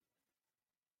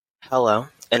Hello,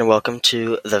 and welcome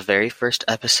to the very first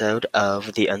episode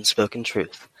of The Unspoken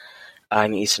Truth.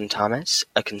 I'm Easton Thomas,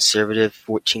 a conservative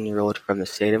 14-year-old from the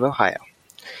state of Ohio.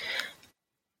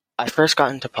 I first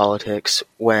got into politics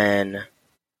when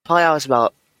I was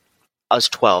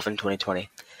 12 in 2020,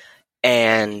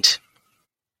 and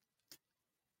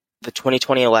the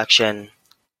 2020 election,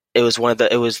 it was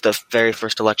the very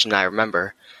first election I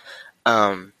remember,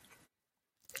 and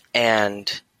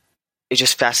it's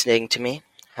just fascinating to me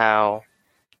how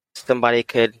somebody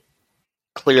could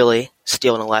clearly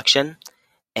steal an election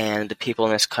and the people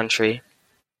in this country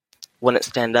wouldn't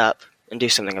stand up and do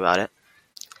something about it.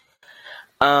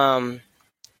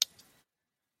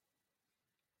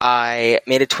 I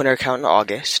made a Twitter account in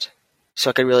August, so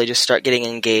I could really just start getting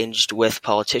engaged with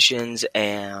politicians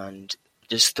and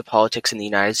just the politics in the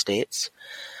United States.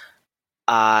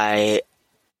 I'm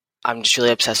just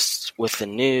really obsessed with the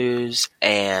news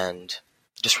and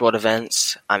just world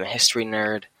events. I'm a history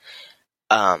nerd.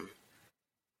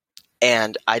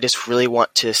 And I just really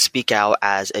want to speak out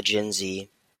as a Gen Z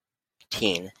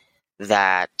teen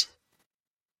that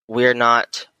we're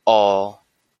not all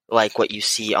like what you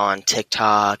see on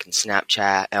TikTok and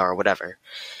Snapchat or whatever.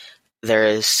 There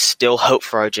is still hope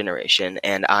for our generation,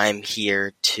 and I'm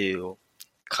here to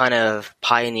kind of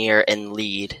pioneer and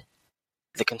lead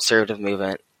the conservative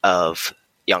movement of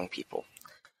young people.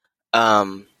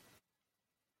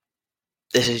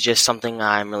 This is just something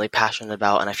I'm really passionate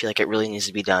about, and I feel like it really needs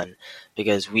to be done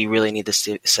because we really need to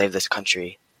save this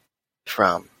country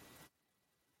from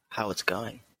how it's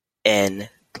going in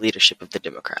the leadership of the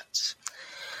Democrats.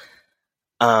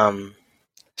 So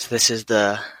this is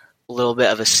the little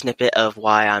bit of a snippet of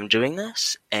why I'm doing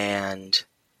this, and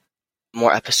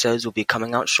more episodes will be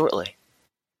coming out shortly.